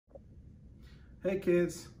Hey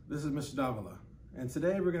kids, this is Mr. Davila, and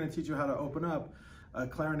today we're going to teach you how to open up a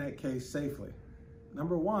clarinet case safely.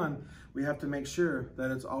 Number one, we have to make sure that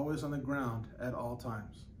it's always on the ground at all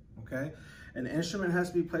times, okay? An instrument has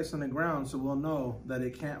to be placed on the ground so we'll know that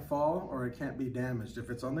it can't fall or it can't be damaged. If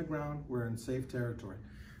it's on the ground, we're in safe territory,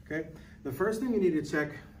 okay? The first thing you need to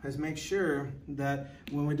check is make sure that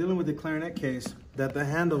when we're dealing with the clarinet case, that the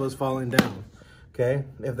handle is falling down, okay?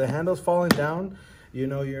 If the handle's falling down, you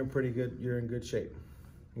know you're in good shape,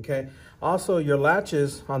 okay? Also, your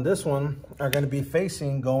latches on this one are going to be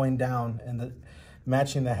facing going down and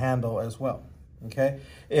matching the handle as well, okay?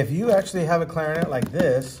 If you actually have a clarinet like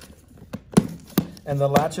this and the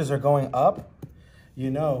latches are going up, you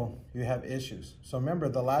know you have issues. So remember,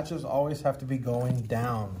 the latches always have to be going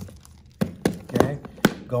down, okay?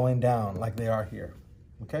 Going down like they are here,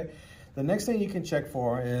 okay? The next thing you can check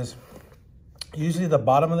for is usually the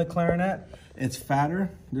bottom of the clarinet, it's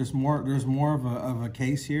fatter. There's more of a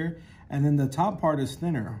case here. And then the top part is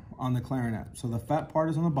thinner on the clarinet. So the fat part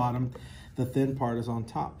is on the bottom, the thin part is on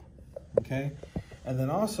top, okay? And then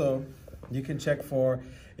also, you can check for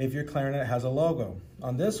if your clarinet has a logo.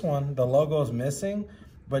 On this one, the logo is missing,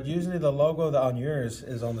 but usually the logo on yours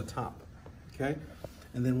is on the top, okay?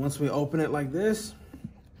 And then once we open it like this,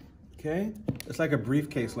 okay? It's like a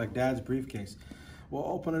briefcase, like Dad's briefcase. We'll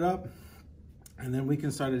open it up, and then we can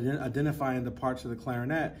start identifying the parts of the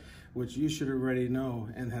clarinet, which you should already know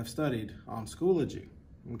and have studied on Schoology,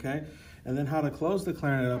 okay? And then how to close the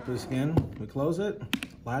clarinet up is, again, we close it,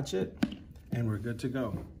 latch it, and we're good to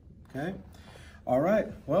go, okay? All right,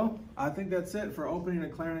 well, I think that's it for opening a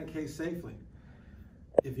clarinet case safely.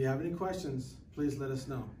 If you have any questions, please let us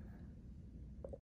know.